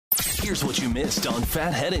Here's what you missed on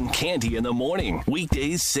Phathead and Cande in the morning.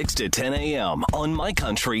 Weekdays 6 to 10 a.m. on My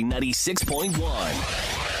Country 96.1.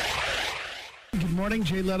 Good morning,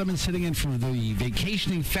 Jay Letterman sitting in for the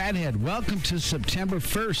vacationing Phathead. Welcome to September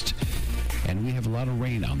 1st. And we have a lot of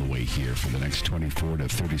rain on the way here for the next 24 to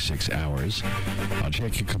 36 hours. I'll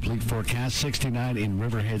check your complete forecast. 69 in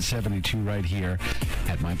Riverhead, 72 right here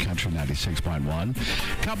at My Country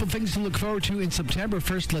 96.1. Couple things to look forward to in September.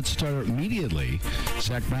 First, let's start immediately.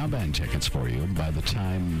 Zach Brown Band tickets for you. By the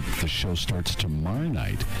time the show starts tomorrow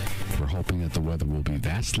night, we're hoping that the weather will be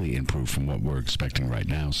vastly improved from what we're expecting right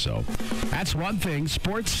now. So that's one thing.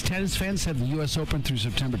 Sports, tennis fans have the U.S. Open through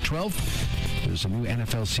September 12th. There's a new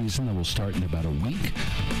NFL season that will start in about a week.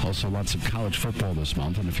 Also, lots of college football this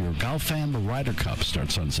month. And if you're a golf fan, the Ryder Cup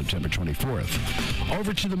starts on September 24th.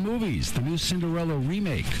 Over to the movies. The new Cinderella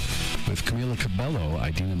remake with Camila Cabello,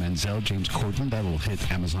 Idina Menzel, James Corden. That will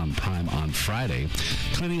hit Amazon Prime on Friday.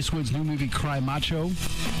 Clint Eastwood's new movie, Cry Macho,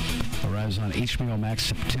 arrives on HBO Max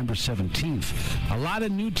September 17th. A lot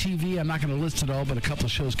of new TV. I'm not going to list it all, but a couple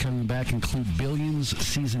of shows coming back include Billions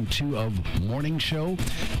Season 2 of Morning Show,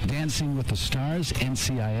 Dancing with the Stars,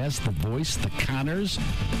 NCIS, The Voice, The Connors,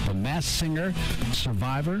 The Masked Singer,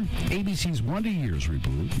 Survivor, ABC's Wonder Years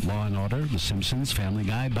reboot, Law & Order, The Simpsons, Family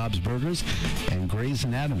Guy, Bob's Burgers, and Grey's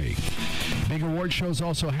Anatomy. Big award shows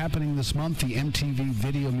also happening this month. The MTV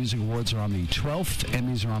Video Music Awards are on the 12th,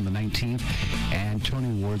 Emmys are on the 19th, and Tony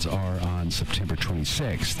Awards are on September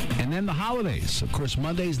 26th. And then the holidays. Of course,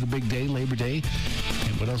 Monday's the big day, Labor Day.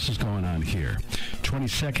 And what else is going on here?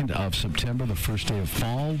 22nd of September, the first day of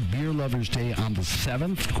fall. Beer Lovers Day on the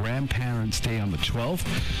 7th. Grandparents' Day on the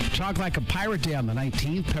 12th. Talk Like a Pirate Day on the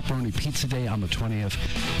 19th. Pepperoni Pizza Day on the 20th.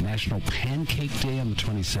 National Pancake Day on the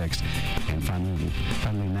 26th. And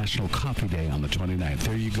finally National Coffee Day on the 29th.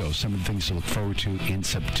 There you go. Some of the things to look forward to in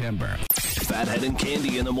September. Phathead and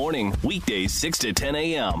Cande in the morning. Weekdays 6 to 10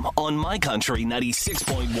 a.m. on My Country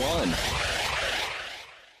 96.1.